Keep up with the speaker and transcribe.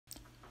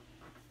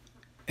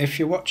If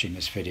you're watching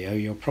this video,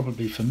 you're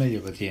probably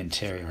familiar with the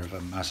interior of a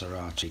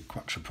Maserati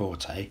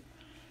Quattroporte.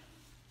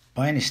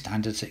 By any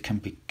standards, it can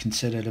be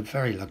considered a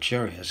very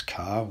luxurious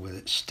car with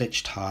its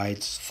stitched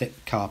hides,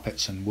 thick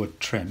carpets and wood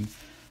trim,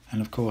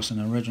 and of course an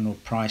original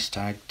price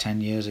tag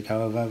 10 years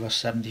ago of over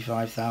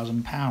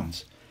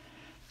 £75,000.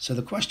 So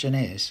the question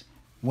is,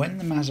 when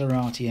the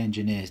Maserati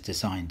engineers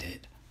designed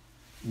it,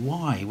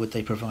 why would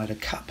they provide a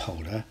cup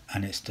holder,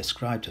 and it's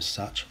described as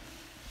such,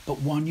 but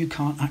one you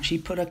can't actually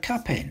put a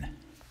cup in?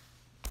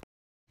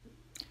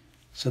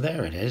 So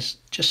there it is,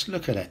 just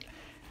look at it.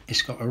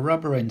 It's got a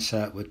rubber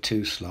insert with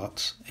 2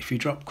 slots. If you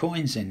drop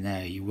coins in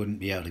there, you wouldn't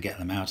be able to get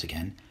them out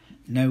again.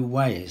 No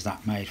way is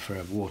that made for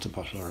a water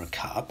bottle or a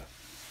cup.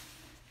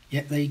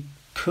 Yet they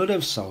could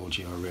have sold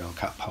you a real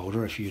cup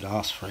holder if you'd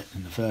asked for it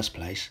in the first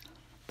place.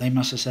 They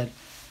must have said,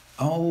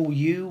 "Oh,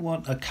 you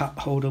want a cup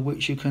holder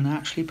which you can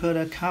actually put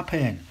a cup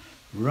in.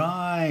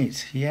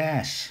 Right,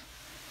 yes."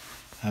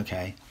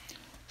 Okay,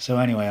 so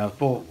anyway, I've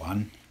bought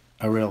one,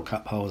 a real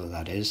cup holder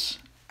that is,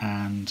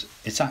 and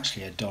it's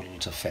actually a doddle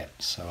to fit,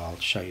 so I'll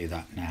show you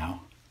that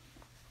now.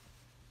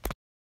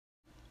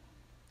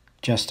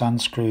 Just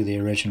unscrew the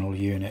original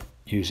unit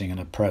using an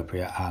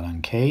appropriate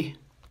Allen key.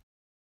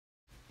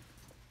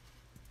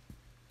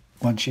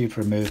 Once you've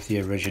removed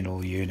the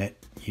original unit,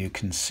 you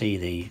can see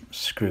the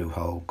screw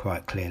hole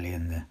quite clearly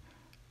in the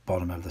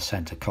bottom of the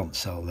centre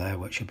console there,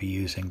 which you'll be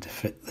using to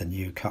fit the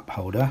new cup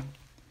holder.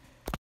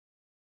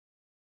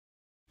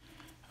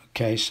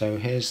 Okay, so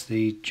here's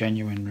the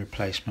genuine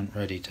replacement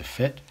ready to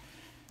fit,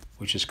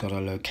 which has got a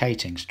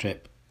locating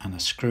strip and a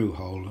screw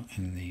hole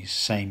in the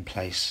same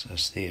place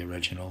as the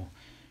original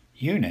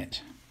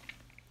unit.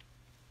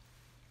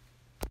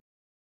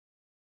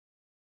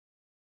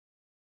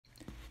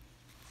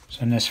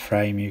 So in this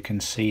frame you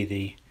can see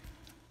the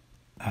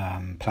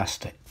hard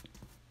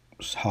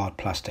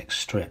plastic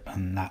strip,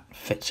 and that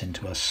fits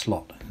into a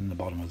slot in the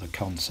bottom of the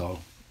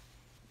console.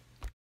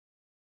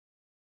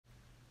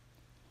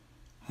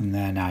 And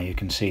there now you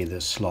can see the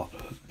slot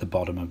at the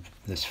bottom of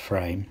this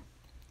frame.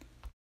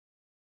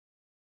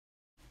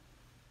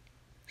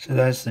 So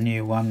there's the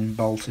new one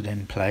bolted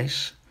in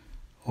place.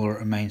 All it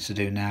remains to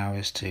do now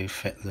is to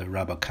fit the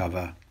rubber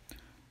cover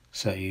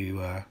so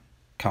you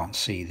can't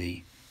see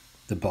the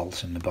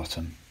bolt in the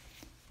bottom.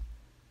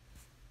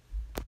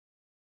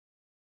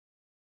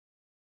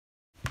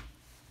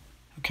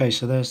 Okay,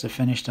 so there's the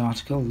finished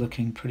article,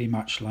 looking pretty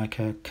much like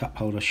a cup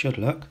holder should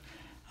look,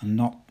 and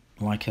not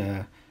like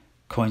a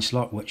coin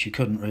slot which you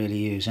couldn't really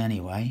use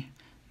anyway.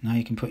 Now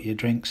you can put your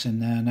drinks in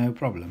there, no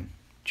problem.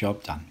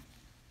 Job done.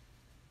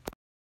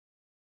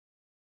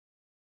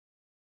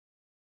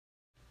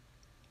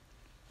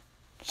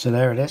 So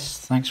there it is.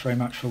 Thanks very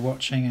much for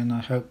watching, and I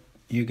hope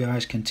you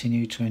guys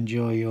continue to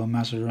enjoy your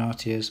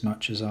Maserati as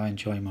much as I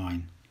enjoy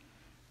mine.